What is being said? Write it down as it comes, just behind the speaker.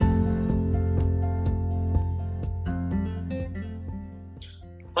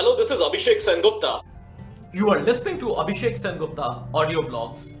Hello, this is Abhishek Sengupta. You are listening to Abhishek Sengupta audio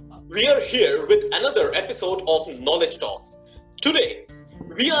blogs. We are here with another episode of Knowledge Talks. Today,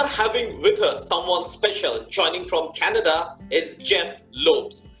 we are having with us someone special. Joining from Canada is Jeff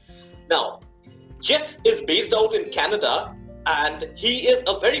Lopes. Now, Jeff is based out in Canada and he is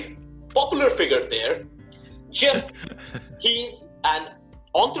a very popular figure there. Jeff, he's an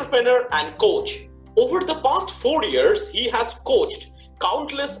entrepreneur and coach. Over the past 4 years, he has coached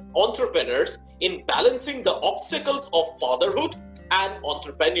countless entrepreneurs in balancing the obstacles of fatherhood and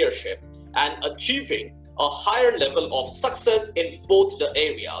entrepreneurship and achieving a higher level of success in both the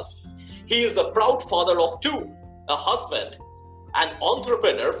areas. He is a proud father of two, a husband, an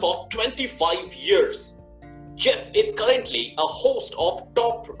entrepreneur for 25 years. Jeff is currently a host of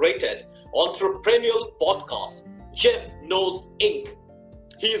top-rated entrepreneurial podcast, Jeff Knows Inc.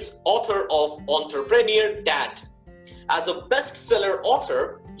 He is author of Entrepreneur Dad. As a bestseller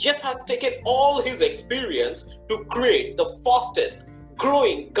author, Jeff has taken all his experience to create the fastest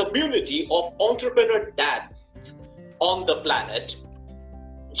growing community of entrepreneur dads on the planet.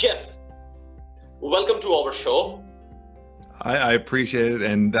 Jeff, welcome to our show. I appreciate it,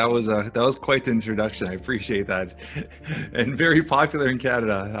 and that was quite the introduction. I appreciate that, and very popular in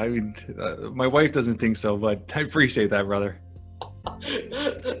Canada. I mean, my wife doesn't think so, but I appreciate that, brother.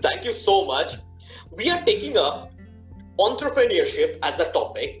 Thank you so much. We are taking up entrepreneurship as a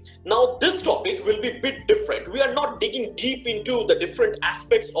topic. Now, this topic will be a bit different. We are not digging deep into the different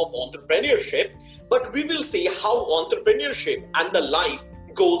aspects of entrepreneurship, but we will see how entrepreneurship and the life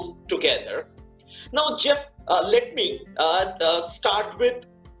goes together. Now, Jeff, let me start with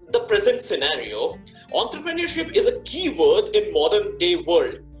the present scenario. Entrepreneurship is a key word in modern day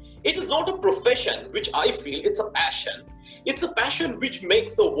world. It is not a profession, which I feel it's a passion. It's a passion which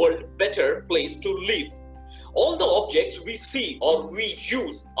makes the world a better place to live. All the objects we see or we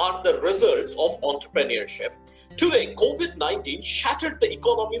use are the results of entrepreneurship. Today, COVID-19 shattered the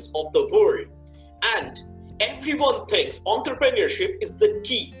economies of the world, and everyone thinks entrepreneurship is the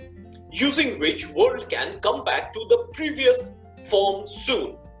key, using which world can come back to the previous form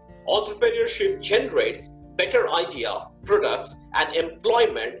soon. Entrepreneurship generates better idea, products, and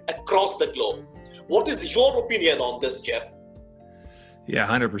employment across the globe. What is your opinion on this, Jeff? Yeah,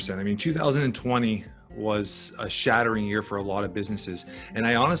 100%. I mean, 2020 was a shattering year for a lot of businesses. And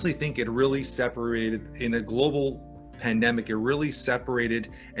I honestly think it really separated, in a global pandemic, it really separated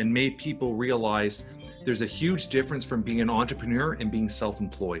and made people realize there's a huge difference from being an entrepreneur and being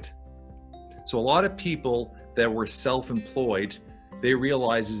self-employed. So a lot of people that were self-employed, they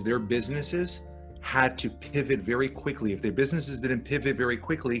realized their businesses had to pivot very quickly. If their businesses didn't pivot very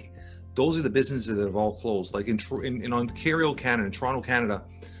quickly, those are the businesses that have all closed. Like in Ontario, Canada, in Toronto, Canada,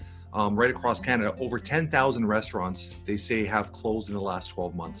 right across Canada, over 10,000 restaurants, they say, have closed in the last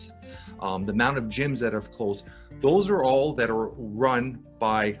 12 months. The amount of gyms that have closed, those are all that are run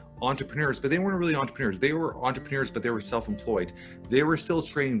by entrepreneurs, but they weren't really entrepreneurs. They were entrepreneurs, but they were self-employed. They were still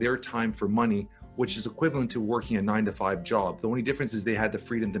trading their time for money, which is equivalent to working a 9-to-5 job. The only difference is they had the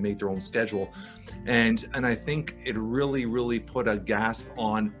freedom to make their own schedule. And I think it really put a gasp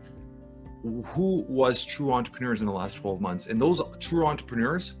on who was true entrepreneurs in the last 12 months. And those true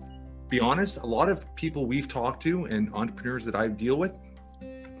entrepreneurs, be honest, a lot of people we've talked to and entrepreneurs that I deal with,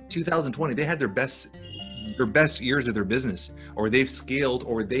 2020, they had their best years of their business, or they've scaled,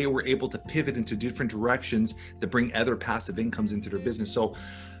 or they were able to pivot into different directions to bring other passive incomes into their business. So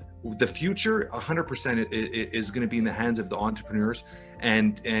the future 100% is going to be in the hands of the entrepreneurs.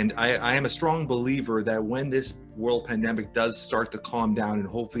 And I am a strong believer that when this world pandemic does start to calm down, and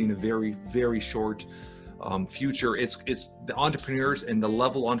hopefully in a very short future, it's the entrepreneurs and the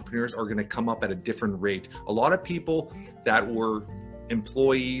level entrepreneurs are going to come up at a different rate. A lot of people that were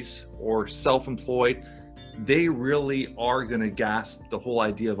employees or self-employed, they really are going to grasp the whole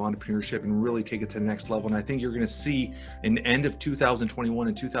idea of entrepreneurship and really take it to the next level. And I think you're going to see in the end of 2021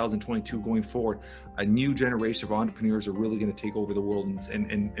 and 2022 going forward, a new generation of entrepreneurs are really going to take over the world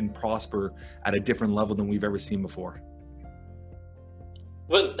and prosper at a different level than we've ever seen before.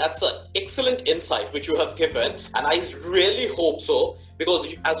 Well, that's an excellent insight which you have given, and I really hope so, because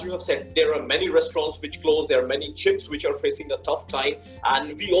as you have said, there are many restaurants which close, there are many gyms which are facing a tough time,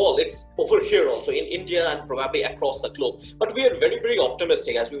 and it's over here also in India and probably across the globe. But we are very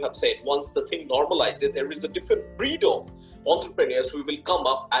optimistic, as you have said. Once the thing normalizes, there is a different breed of entrepreneurs who will come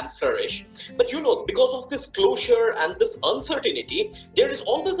up and flourish. But because of this closure and this uncertainty, there is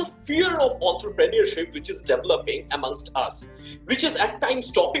always a fear of entrepreneurship which is developing amongst us, which is at times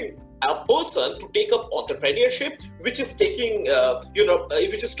stopping a person to take up entrepreneurship, which is taking,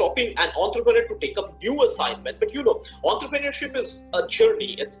 which is stopping an entrepreneur to take up new assignment. But entrepreneurship is a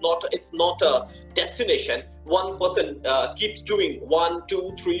journey. It's not a destination. One person keeps doing 1,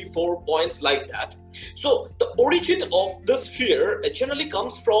 2, 3, 4 points like that. So the origin of this fear generally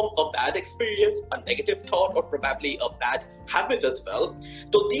comes from a bad experience, a negative thought, or probably a bad habit as well.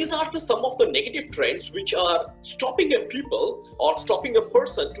 So these are some of the negative trends which are stopping a people or stopping a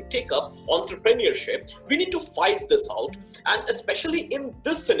person to take up entrepreneurship. We need to fight this out, and especially in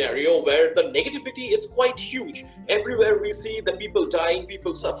this scenario where the negativity is quite huge. Everywhere we see the people dying,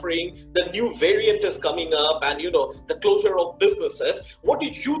 people suffering, the new variant is coming up, and the closure of businesses. What do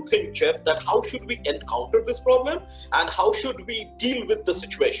you think, Jeff, that how should we encounter this problem and how should we deal with the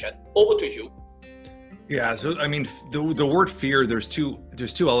situation? Over to you. Yeah, so I mean, the word fear, there's two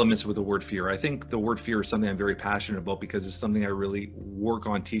elements with the word fear. I think the word fear is something I'm very passionate about because it's something I really work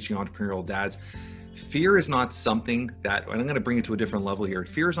on teaching entrepreneurial dads. Fear is not something that, and I'm going to bring it to a different level here.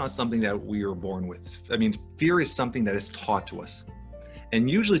 Fear is not something that we are born with. I mean, fear is something that is taught to us, and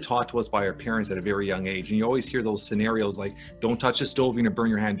usually taught to us by our parents at a very young age. And you always hear those scenarios like, don't touch the stove, you're gonna burn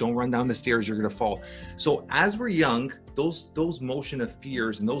your hand, don't run down the stairs, you're gonna fall. So as we're young, those motion of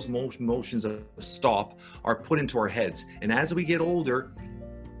fears and those motions of stop are put into our heads. And as we get older,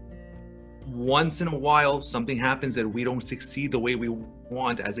 once in a while, something happens that we don't succeed the way we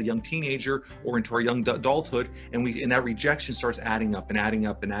want as a young teenager or into our young adulthood, and that rejection starts adding up and adding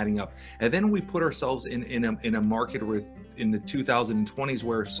up and adding up. And then we put ourselves in a market with in the 2020s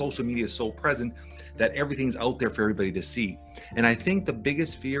where social media is so present that everything's out there for everybody to see. And I think the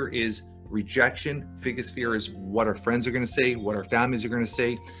biggest fear is rejection. Biggest fear is what our friends are going to say, what our families are going to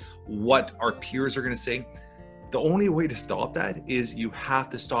say, what our peers are going to say. The only way to stop that is you have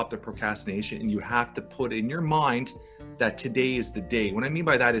to stop the procrastination, and you have to put in your mind that today is the day. What I mean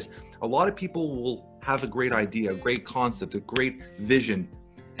by that is a lot of people will have a great idea, a great concept, a great vision,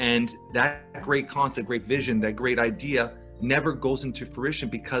 and that great concept, great vision, that great idea never goes into fruition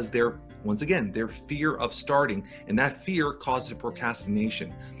because their fear of starting, and that fear causes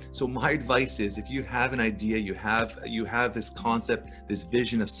procrastination. So my advice is, if you have an idea, you have this concept, this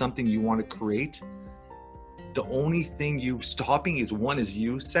vision of something you want to create, the only thing you stopping is, one is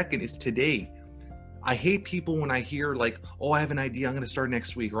you, second is today. I hate people when I hear like, oh, I have an idea, I'm going to start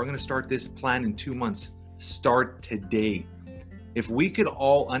next week, or I'm going to start this plan in 2 months. Start today. If we could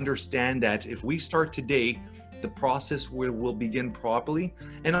all understand that, if we start today, the process will begin properly.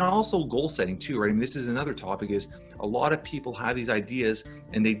 And also goal setting too, right? I mean, this is another topic, is a lot of people have these ideas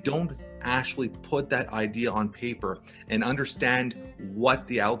and they don't actually put that idea on paper and understand what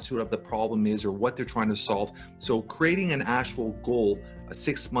the altitude of the problem is or what they're trying to solve. So creating an actual goal, a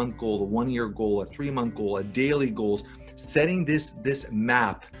 6-month goal, a 1-year goal, a 3-month goal, a daily goals, setting this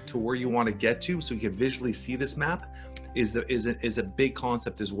map to where you want to get to so you can visually see this map is a big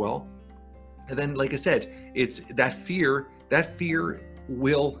concept as well. And then, like I said, it's that fear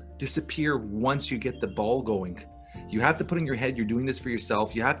will disappear once you get the ball going. You have to put in your head, you're doing this for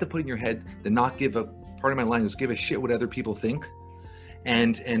yourself. You have to put in your head to not give a, part of my language, give a shit what other people think,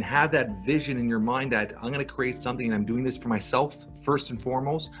 and have that vision in your mind that I'm going to create something and I'm doing this for myself first and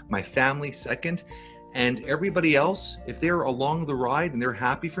foremost, my family second, and everybody else, if they're along the ride and they're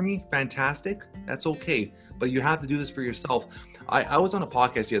happy for me, fantastic, that's okay. But you have to do this for yourself. I was on a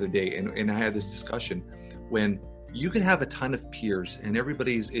podcast the other day and I had this discussion when you can have a ton of peers and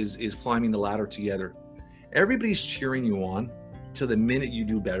everybody is climbing the ladder together. Everybody's cheering you on till the minute you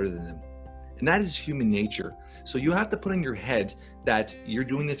do better than them. And that is human nature. So you have to put in your head that you're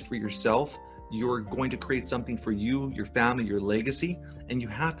doing this for yourself. You're going to create something for you, your family, your legacy, and you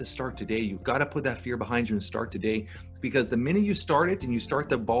have to start today. You've got to put that fear behind you and start today, because the minute you start it and you start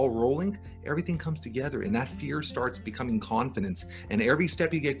the ball rolling, everything comes together and that fear starts becoming confidence. And every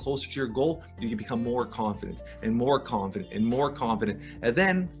step you get closer to your goal, you can become more confident and more confident and more confident. And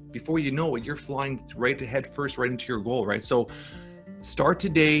then before you know it, you're flying right ahead first, right into your goal, right? So start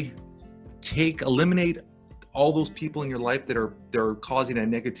today, eliminate all those people in your life that are causing that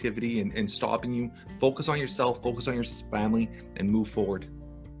negativity and stopping you. Focus on yourself, focus on your family, and move forward.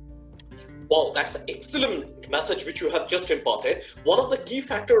 Well, that's an excellent message which you have just imparted. One of the key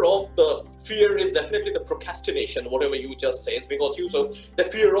factor of the fear is definitely the procrastination, whatever you just said, because the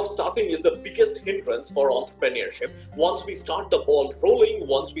fear of starting is the biggest hindrance for entrepreneurship. Once we start the ball rolling,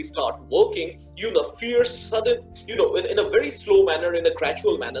 once we start working, fear in a very slow manner, in a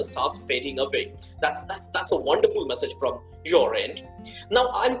gradual manner, starts fading away. That's a wonderful message from your end. Now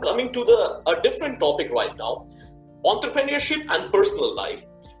I'm coming to a different topic right now: entrepreneurship and personal life.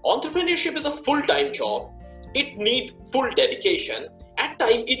 Entrepreneurship is a full-time job, it need full dedication. At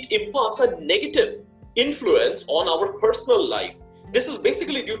times, it imparts a negative influence on our personal life. This is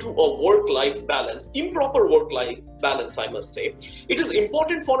basically due to a work-life balance, improper work-life balance, I must say. It is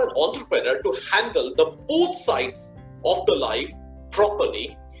important for an entrepreneur to handle the both sides of the life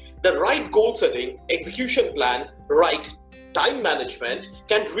properly. The right goal setting, execution plan, right time management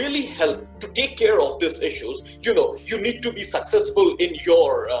can really help to take care of these issues. You need to be successful in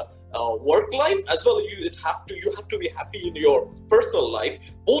your work life as well. You have to be happy in your personal life.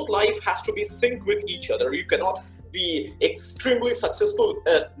 Both life has to be synced with each other. You cannot be extremely successful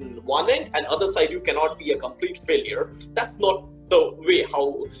at one end and other side you cannot be a complete failure. That's not the way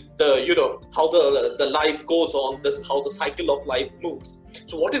how the life goes on, this how the cycle of life moves.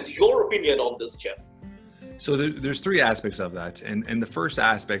 So what is your opinion on this, Jeff? So there's three aspects of that, and the first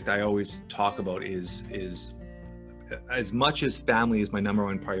aspect I always talk about is as much as family is my number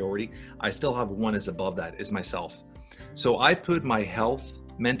one priority, I still have one is above that, is myself. So I put my health,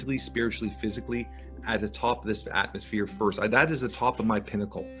 mentally, spiritually, physically, at the top of this atmosphere first. That is the top of my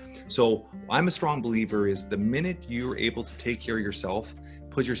pinnacle. So I'm a strong believer is the minute you're able to take care of yourself,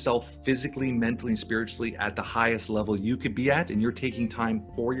 put yourself physically, mentally, and spiritually at the highest level you could be at, and you're taking time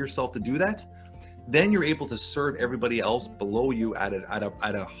for yourself to do that, then you're able to serve everybody else below you at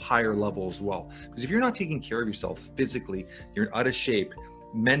a higher level as well. Because if you're not taking care of yourself physically, you're out of shape,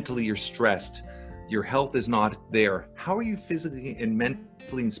 mentally you're stressed, your health is not there, how are you physically and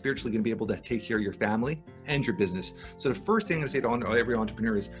mentally and spiritually going to be able to take care of your family and your business? So the first thing I'm going to say to every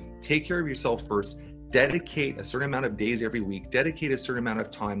entrepreneur is take care of yourself first. Dedicate a certain amount of days every week, dedicate a certain amount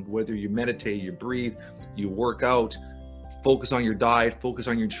of time, whether you meditate, you breathe, you work out, focus on your diet, focus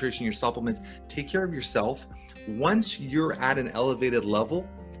on your nutrition, your supplements, take care of yourself. Once you're at an elevated level,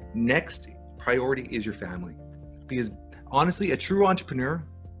 next priority is your family. Because honestly, a true entrepreneur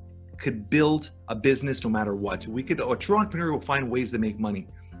could build a business no matter what. A true entrepreneur will find ways to make money.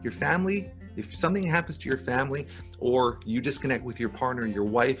 Your family, if something happens to your family or you disconnect with your partner, your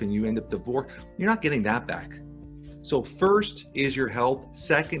wife, and you end up divorced, you're not getting that back. So first is your health.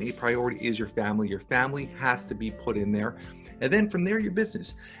 Second, a priority is your family. Your family has to be put in there. And then from there, your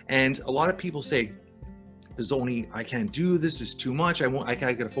business. And a lot of people say, I can't do this, is too much. I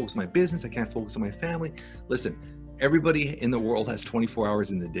gotta focus on my business. I can't focus on my family. Listen, everybody in the world has 24 hours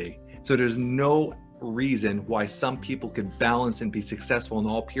in the day. So there's no reason why some people could balance and be successful in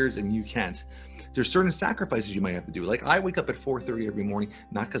all periods and you can't. There's certain sacrifices you might have to do. Like I wake up at 4:30 every morning,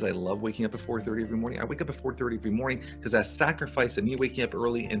 not because I love waking up at 4:30 every morning. I wake up at 4:30 every morning because that sacrifice of me waking up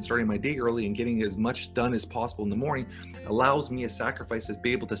early and starting my day early and getting as much done as possible in the morning allows me a sacrifice to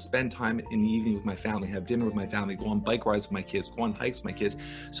be able to spend time in the evening with my family, have dinner with my family, go on bike rides with my kids, go on hikes with my kids.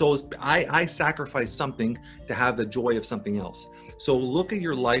 So I sacrifice something to have the joy of something else. So look at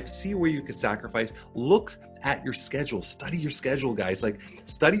your life, see where you could sacrifice, look at your schedule, study your schedule, guys. Like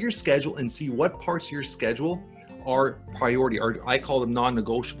study your schedule and see what parts of your schedule are priority, or I call them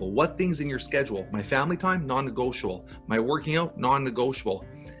non-negotiable. What things in your schedule? My family time, non-negotiable. My working out, non-negotiable.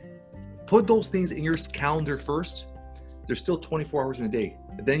 Put those things in your calendar first. There's still 24 hours in a day.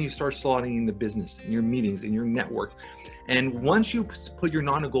 Then you start slotting in the business, in your meetings, in your network. And once you put your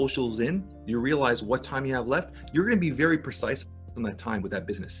non-negotiables in, you realize what time you have left, you're going to be very precise on that time with that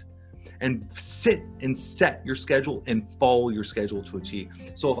business. And sit and set your schedule and follow your schedule to a T.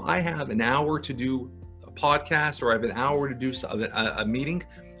 So if I have an hour to do a podcast or I have an hour to do a meeting,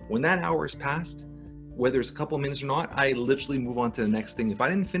 when that hour is passed, whether it's a couple of minutes or not, I literally move on to the next thing. If I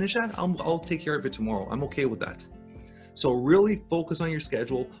didn't finish that, I'll take care of it tomorrow. I'm okay with that. So really focus on your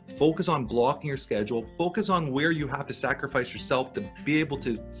schedule, focus on blocking your schedule, focus on where you have to sacrifice yourself to be able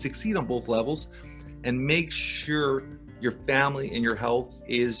to succeed on both levels, and make sure your family and your health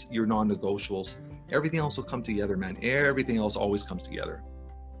is your non-negotiables. Everything else will come together, man. Everything else always comes together.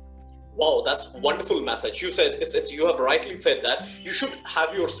 Wow, that's a wonderful message. You said you have rightly said that you should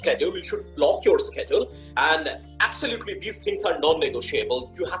have your schedule, you should block your schedule, and absolutely these things are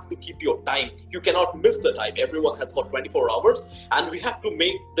non-negotiable. You have to keep your time. You cannot miss the time. Everyone has got 24 hours and we have to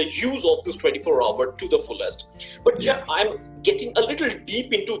make the use of this 24 hour to the fullest. But Jeff, I'm getting a little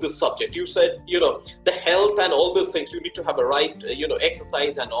deep into this subject. You said, the health and all these things, you need to have a right,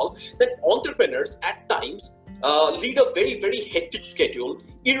 exercise and all. That entrepreneurs at times lead a very, very hectic schedule,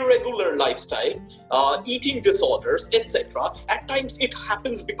 irregular lifestyle, eating disorders, etc. At times it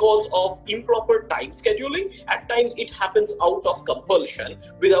happens because of improper time scheduling. At times it happens out of compulsion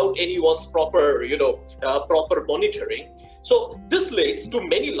without anyone's proper monitoring. So this leads to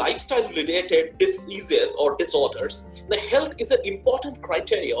many lifestyle related diseases or disorders. The health is an important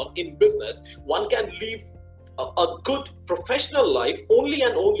criterion in business. One can live a good professional life only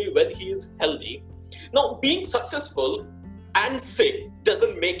and only when he is healthy. Now, being successful and sick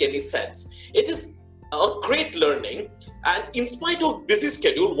doesn't make any sense. It is a great learning, and in spite of busy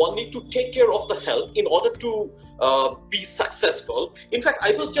schedule, one need to take care of the health in order to be successful. In fact,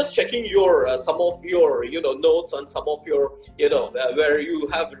 I was just checking your some of your notes and some of your where you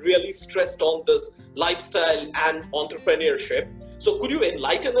have really stressed on this lifestyle and entrepreneurship. So could you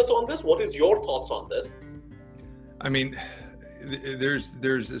enlighten us on this? What is your thoughts on this? I mean,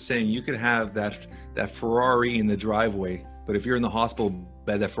 there's a saying, you could have that Ferrari in the driveway, but if you're in the hospital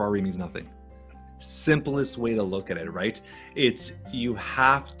bed, that Ferrari means nothing. Simplest way to look at it, right? It's, you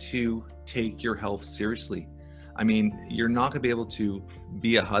have to take your health seriously. I mean, you're not going to be able to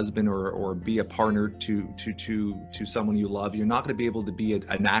be a husband or be a partner to someone you love. You're not going to be able to be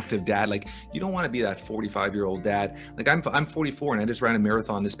an active dad. Like, you don't want to be that 45-year-old dad. Like, I'm 44 and I just ran a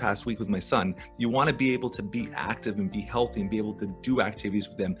marathon this past week with my son. You want to be able to be active and be healthy and be able to do activities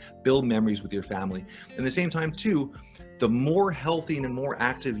with them, build memories with your family. At the same time too, the more healthy and the more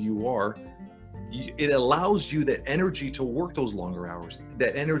active you are, it allows you that energy to work those longer hours,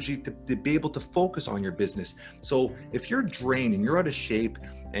 that energy to be able to focus on your business. So if you're drained and you're out of shape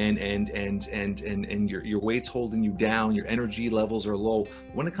and your weight's holding you down, your energy levels are low,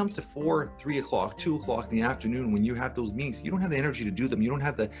 when it comes to 4, 3 o'clock, 2 o'clock in the afternoon, when you have those meetings, you don't have the energy to do them. You don't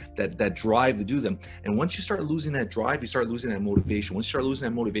have that drive to do them. And once you start losing that drive, you start losing that motivation. Once you start losing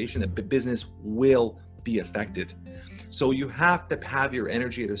that motivation, the business will be affected. So you have to have your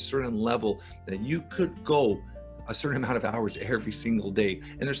energy at a certain level that you could go a certain amount of hours every single day.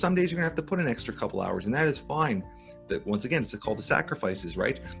 And there's some days you're gonna have to put an extra couple hours, and that is fine. That, once again, it's called the sacrifices,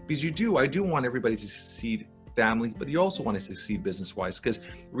 right? Because I do want everybody to succeed family, but you also want to succeed business-wise, because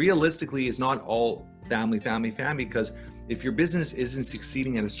realistically it's not all family, because if your business isn't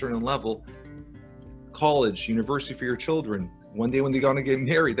succeeding at a certain level, college, university for your children, one day when they're gonna get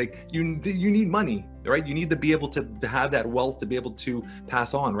married, like you need money, right? You need to be able to have that wealth to be able to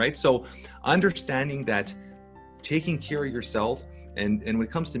pass on, right? So understanding that, taking care of yourself, and when it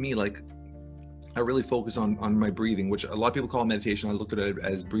comes to me, like, I really focus on my breathing, which a lot of people call meditation. I look at it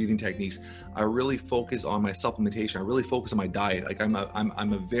as breathing techniques. I really focus on my supplementation. I really focus on my diet. Like, I'm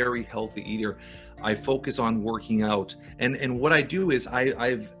a very healthy eater. I focus on working out, and what I do is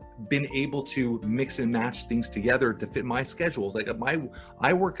I've been able to mix and match things together to fit my schedules. Like,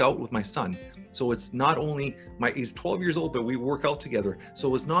 I work out with my son, so it's not only he's 12 years old, but we work out together.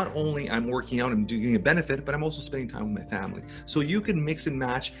 So it's not only I'm working out and doing a benefit, but I'm also spending time with my family. So you can mix and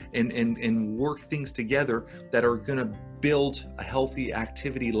match and work things together that are gonna build a healthy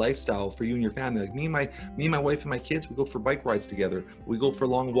activity lifestyle for you and your family. Like me and my wife and my kids, we go for bike rides together. We go for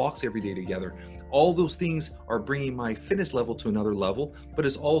long walks every day together. All those things are bringing my fitness level to another level, but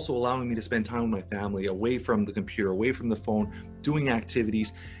it's also allowing me to spend time with my family, away from the computer, away from the phone, doing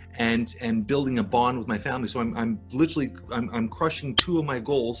activities and building a bond with my family. So I'm literally crushing two of my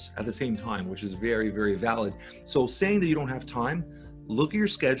goals at the same time, which is very, very valid. So saying that you don't have time, look at your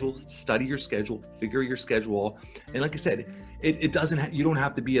schedule, study your schedule, figure your schedule. And like I said, you don't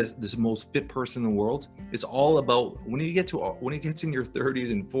have to be this most fit person in the world. It's all about when it gets in your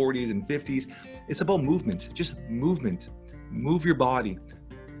 30s and 40s and 50s, it's about movement. Just movement. Move your body.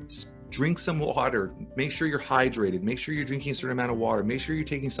 Drink some water. Make sure you're hydrated. Make sure you're drinking a certain amount of water. Make sure you're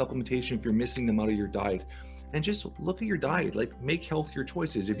taking supplementation if you're missing them out of your diet. And just look at your diet. Like, make healthier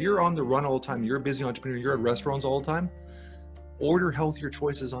choices. If you're on the run all the time, you're a busy entrepreneur, you're at restaurants all the time, order healthier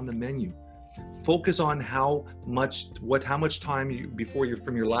choices on the menu. Focus on how much time before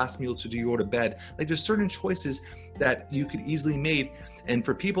from your last meal to do you go to bed. Like, there's certain choices that you could easily make. And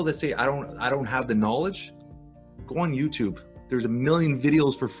for people that say, I don't have the knowledge, go on YouTube. There's a million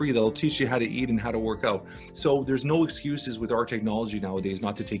videos for free that'll teach you how to eat and how to work out. So there's no excuses with our technology nowadays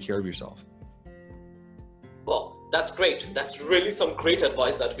not to take care of yourself. Well, that's great. That's really some great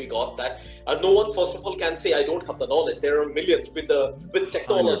advice that we got. That no one, first of all, can say I don't have the knowledge. There are millions with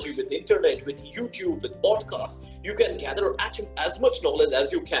technology, with internet, with YouTube, with podcasts. You can gather as much knowledge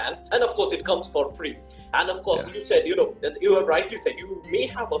as you can, and of course, it comes for free. And of course, you said, you have rightly said, you may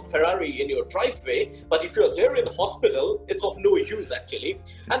have a Ferrari in your driveway, but if you're there in the hospital, it's of no use actually.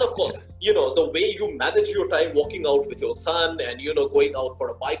 And of course, the way you manage your time, walking out with your son, and going out for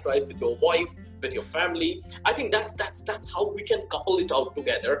a bike ride with your wife, with your family, I think that's how we can couple it out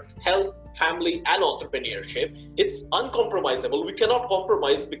together: health, family, and entrepreneurship. It's uncompromisable. We cannot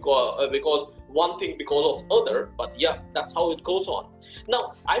compromise because one thing because of other, but yeah, that's how it goes on.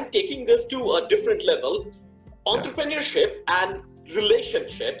 Now, I'm taking this to a different level. Entrepreneurship and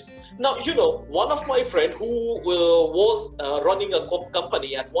relationships. Now, one of my friend who was running a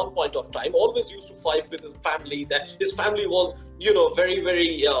company at one point of time always used to fight with his family, that his family was, very,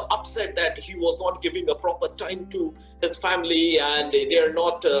 very upset that he was not giving a proper time to his family, and they're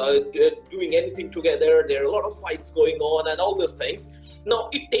not doing anything together. There are a lot of fights going on and all these things. Now,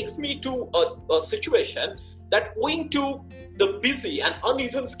 it takes me to a situation that owing to the busy and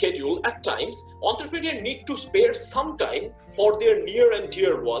uneven schedule, at times, entrepreneurs need to spare some time for their near and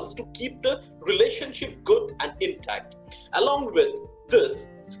dear ones to keep the relationship good and intact. Along with this,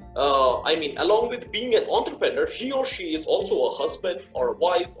 along with being an entrepreneur, he or she is also a husband or a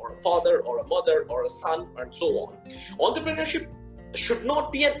wife or a father or a mother or a son and so on. Entrepreneurship should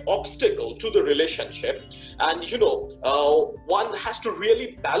not be an obstacle to the relationship, and one has to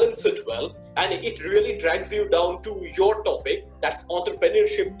really balance it well, and it really drags you down to your topic, that's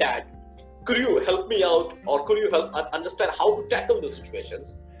entrepreneurship dad. Could you help me out, or could you help understand how to tackle the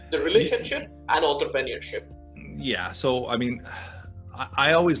situations, the relationship and entrepreneurship? Yeah, so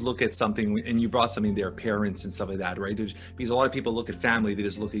I always look at something, and you brought something there, parents and stuff like that, right? Because a lot of people look at family, they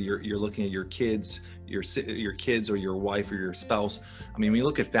just look at you're looking at your kids, your kids or your wife or your spouse. When you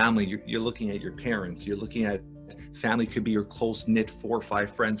look at family, you're looking at your parents, you're looking at family could be your close knit 4 or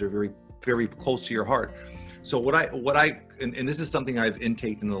 5 friends that are very, very close to your heart. So what I and this is something I've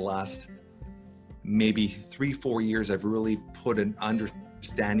intaken in the last maybe 3-4 years, I've really put an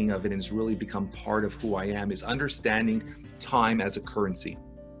understanding of it, and it's really become part of who I am, is understanding time as a currency.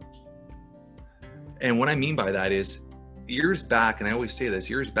 And what I mean by that is, years back, and I always say this,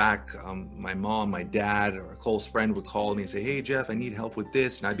 years back, my mom, my dad, or a close friend would call me and say, "Hey Jeff, I need help with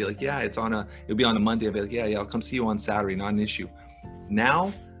this," and I'd be like, "Yeah, it'll be on a Monday." I'd be like, yeah, I'll come see you on Saturday, not an issue.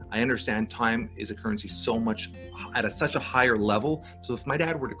 Now I understand time is a currency so much at such a higher level. So if my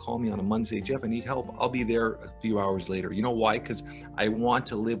dad were to call me on a Monday, "Jeff, I need help," I'll be there a few hours later. You know why? Because I want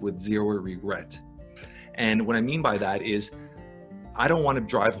to live with zero regret. And what I mean by that is, I don't want to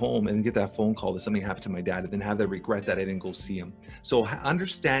drive home and get that phone call that something happened to my dad and then have that regret that I didn't go see him. So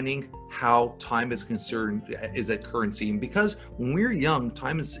understanding how time is concerned is a currency. And because when we're young,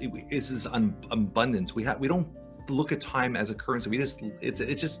 time is this abundance. We don't look at time as a currency.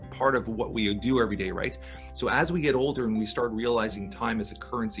 It's just part of what we do every day, right? So as we get older and we start realizing time as a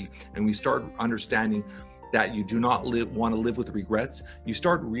currency, and we start understanding that you do not want to live with regrets, you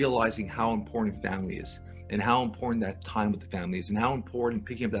start realizing how important family is, and how important that time with the family is, and how important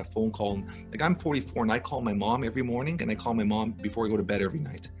picking up that phone call. Like, I'm 44 and I call my mom every morning, and I call my mom before I go to bed every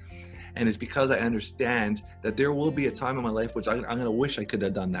night. And it's because I understand that there will be a time in my life which I'm gonna wish I could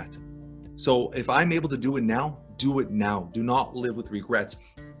have done that. So if I'm able to do it now, do it now. Do not live with regrets.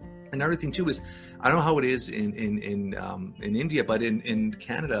 Another thing too is, I don't know how it is in India, but in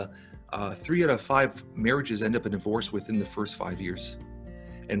Canada, 3 out of 5 marriages end up in divorce within the first 5 years.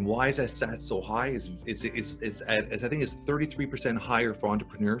 And why is that stat so high? I think it's 33% higher for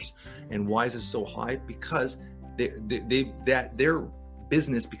entrepreneurs. And why is it so high? Because their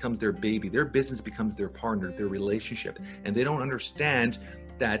business becomes their baby. Their business becomes their partner, their relationship, and they don't understand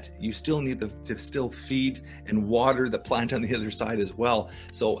that you still need to still feed and water the plant on the other side as well.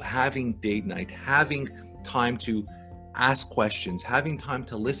 So having date night, having time to ask questions, having time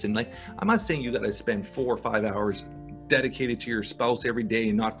to listen. Like, I'm not saying you got to spend 4 or 5 hours dedicated to your spouse every day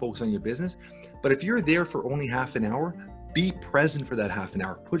and not focus on your business, but if you're there for only half an hour, be present for that half an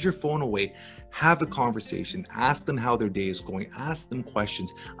hour. Put your phone away, have a conversation, ask them how their day is going, ask them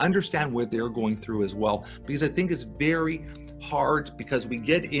questions, understand what they're going through as well. Because I think it's very hard, because we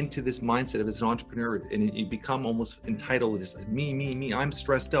get into this mindset of as an entrepreneur and you become almost entitled to this, me, I'm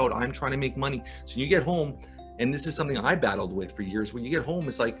stressed out, I'm trying to make money. So you get home, and this is something I battled with for years. When you get home,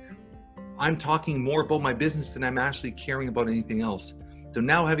 it's like, I'm talking more about my business than I'm actually caring about anything else. So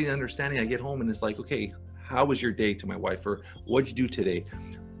now, having the understanding, I get home and it's like, okay, how was your day, to my wife? Or what'd you do today?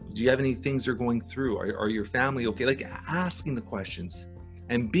 Do you have any things they're going through? Are your family okay? Like, asking the questions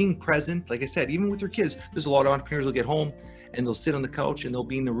and being present. Like I said, even with your kids, there's a lot of entrepreneurs will get home and they'll sit on the couch and they'll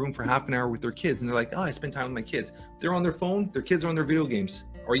be in the room for half an hour with their kids. And they're like, oh, I spend time with my kids. They're on their phone, their kids are on their video games.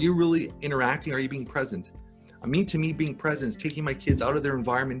 Are you really interacting? Are you being present? To me, being present is taking my kids out of their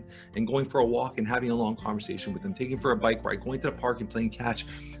environment and going for a walk and having a long conversation with them, taking for a bike ride, going to the park and playing catch,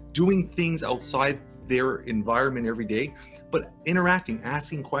 doing things outside their environment every day, but interacting,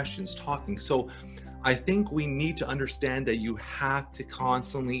 asking questions, talking. So I think we need to understand that you have to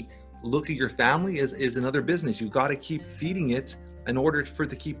constantly look at your family as another business. You got to keep feeding it in order for it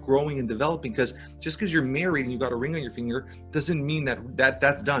to keep growing and developing, because just because you're married and you got a ring on your finger doesn't mean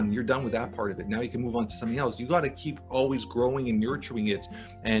that's done. You're done with that part of it. Now you can move on to something else. You got to keep always growing and nurturing it,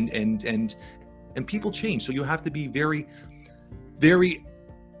 and people change. So you have to be very, very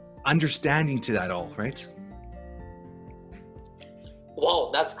understanding to that all, right? Wow,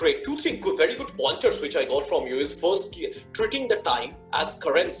 that's great. Two, three very good pointers which I got from you is first treating the time as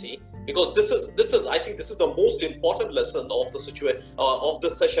currency, because this is I think this is the most important lesson of the situation of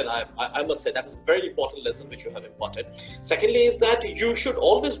the session. I must say that is a very important lesson which you have imparted. Secondly, is that you should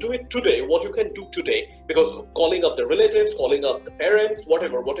always do it today. What you can do today, because calling up the relatives, calling up the parents,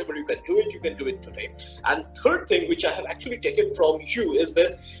 whatever you can do it today. And third thing which I have actually taken from you is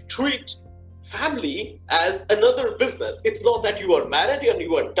this: treat family as another business. It's not that you are married and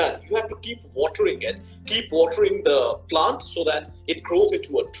you are done. You have to keep watering it, keep watering the plant so that it grows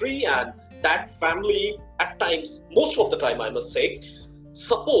into a tree, and that family at times, most of the time I must say,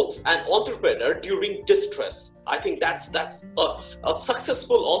 supports an entrepreneur during distress. I think that's a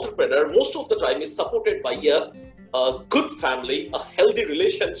successful entrepreneur most of the time is supported by a good family, a healthy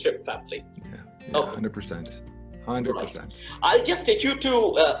relationship family. Yeah, 100%. 100%. I'll just take you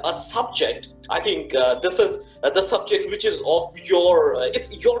to a subject. I think this is the subject which is of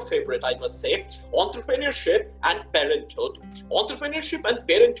it's your favorite, I must say: entrepreneurship and parenthood. Entrepreneurship and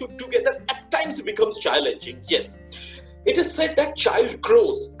parenthood together at times becomes challenging. Yes, it is said that child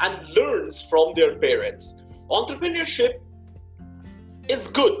grows and learns from their parents. Entrepreneurship is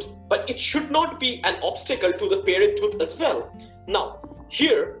good, but it should not be an obstacle to the parenthood as well. Now,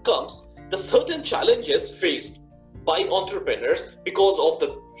 here comes the certain challenges faced by entrepreneurs because of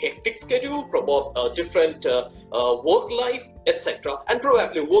the hectic schedule, different work life, etc. And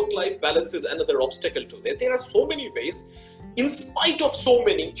probably work-life balance is another obstacle to that. There are so many ways. In spite of so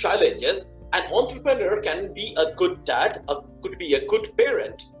many challenges, an entrepreneur can be a good dad, could be a good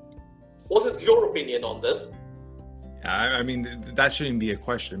parent. What is your opinion on this? I mean, that shouldn't be a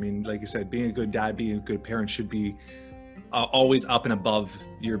question. I mean, like you said, being a good dad, being a good parent should be always up and above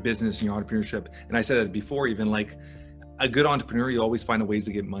your business and your entrepreneurship. And I said that before, even like a good entrepreneur, you always find ways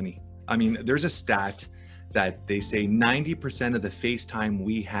to get money. I mean, there's a stat that they say 90% of the face time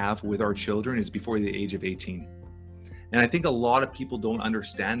we have with our children is before the age of 18. And I think a lot of people don't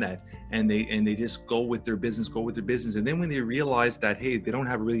understand that, and they just go with their business. And then when they realize that, hey, they don't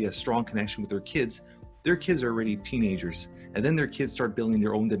have really a strong connection with their kids are already teenagers. And then their kids start building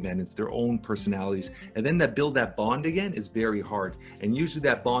their own independence, their own personalities. And then build that bond again is very hard. And usually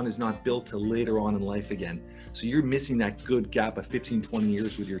that bond is not built till later on in life again. So you're missing that good gap of 15, 20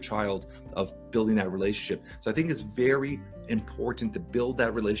 years with your child of building that relationship. So I think it's very important to build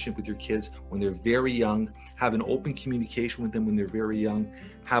that relationship with your kids when they're very young, have an open communication with them when they're very young,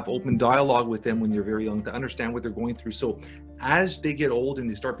 have open dialogue with them when they're very young to understand what they're going through. So as they get old and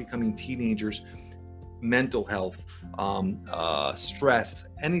they start becoming teenagers, mental health, stress,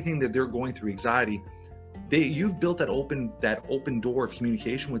 anything that they're going through, anxiety, you've built that open door of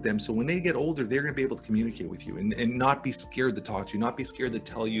communication with them. So when they get older, they're going to be able to communicate with you and not be scared to talk to you, not be scared to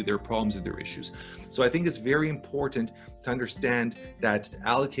tell you their problems or their issues. So I think it's very important to understand that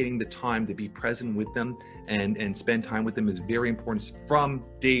allocating the time to be present with them and spend time with them is very important from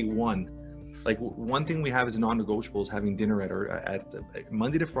day one. Like one thing we have as a non-negotiable is having dinner at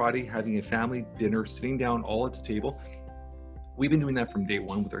Monday to Friday, having a family dinner, sitting down all at the table. We've been doing that from day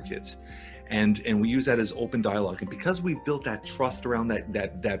one with our kids. And we use that as open dialogue. And because we've built that trust around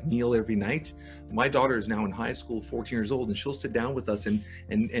that meal every night, my daughter is now in high school, 14 years old, and she'll sit down with us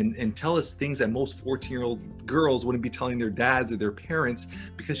and tell us things that most 14-year-old girls wouldn't be telling their dads or their parents,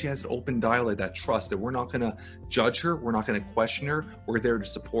 because she has an open dialogue, that trust that we're not going to judge her, we're not going to question her, we're there to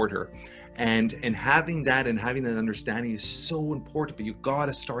support her. And having that understanding is so important, but you got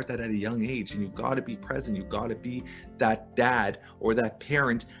to start that at a young age, and you got to be present. You got to be that dad or that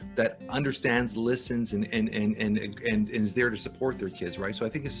parent that understands, listens, and is there to support their kids, right? So I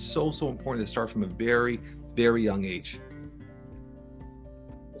think it's so important to start from a very, very young age.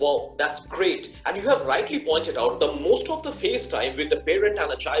 Well, that's great. And you have rightly pointed out the most of the face time with the parent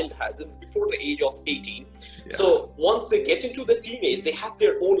and a child has is before the age of 18. Yeah. So once they get into the teenage, they have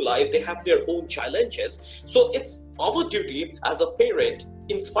their own life, they have their own challenges. So it's our duty as a parent,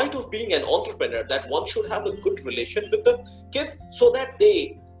 in spite of being an entrepreneur, that one should have a good relation with the kids so that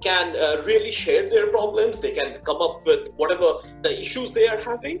they can really share their problems, they can come up with whatever the issues they are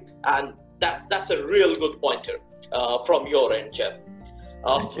having. And that's a real good pointer from your end, Jeff.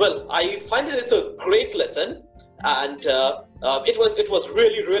 Well, I find that it's a great lesson, and it was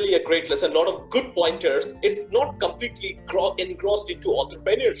really a great lesson. A lot of good pointers. It's not completely engrossed into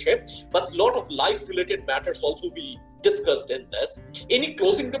entrepreneurship, but a lot of life-related matters also be discussed in this. Any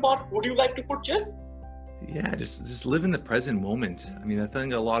closing remark would you like to put, Jeff? Yeah, just live in the present moment. I mean, I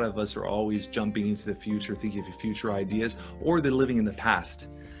think a lot of us are always jumping into the future, thinking of future ideas, or they're living in the past.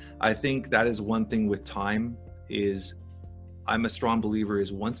 I think that is one thing with time is I'm a strong believer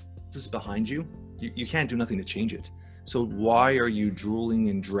is once this is behind you, you can't do nothing to change it. So why are you drooling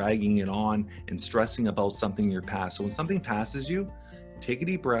and dragging it on and stressing about something in your past? So when something passes you, take a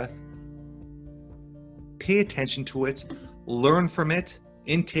deep breath, pay attention to it, learn from it,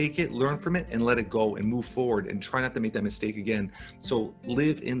 intake it, learn from it, and let it go and move forward and try not to make that mistake again. So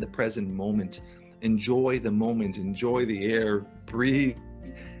live in the present moment, enjoy the moment, enjoy the air, breathe,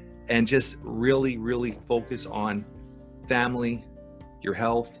 and just really, really focus on family, your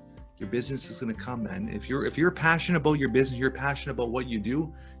health. Your business is going to come, man. If you're passionate about your business, you're passionate about what you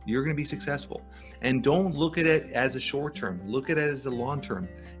do, you're going to be successful. And don't look at it as a short term. Look at it as a long term.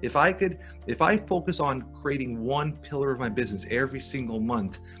 If I focus on creating one pillar of my business every single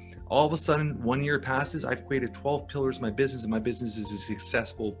month, all of a sudden 1 year passes, I've created 12 pillars of my business, and my business is a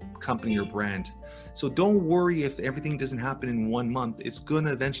successful company or brand. So don't worry if everything doesn't happen in 1 month. It's going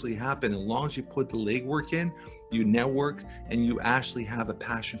to eventually happen as long as you put the legwork in, you network, and you actually have a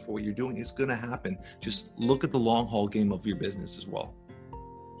passion for what you're doing. It's going to happen. Just look at the long haul game of your business as well.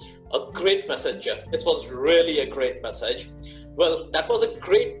 A great message, Jeff. It was really a great message. Well, that was a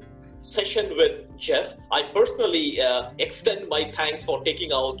great session with Jeff. I personally extend my thanks for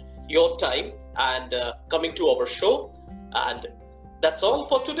taking out your time and coming to our show. And that's all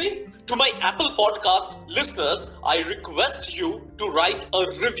for today. To my Apple Podcast listeners, I request you to write a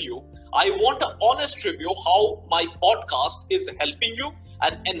review. I want an honest review how my podcast is helping you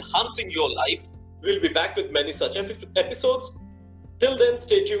and enhancing your life. We'll be back with many such episodes. Till then,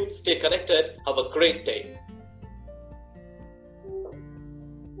 stay tuned, stay connected. Have a great day.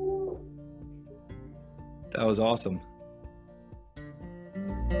 That was awesome.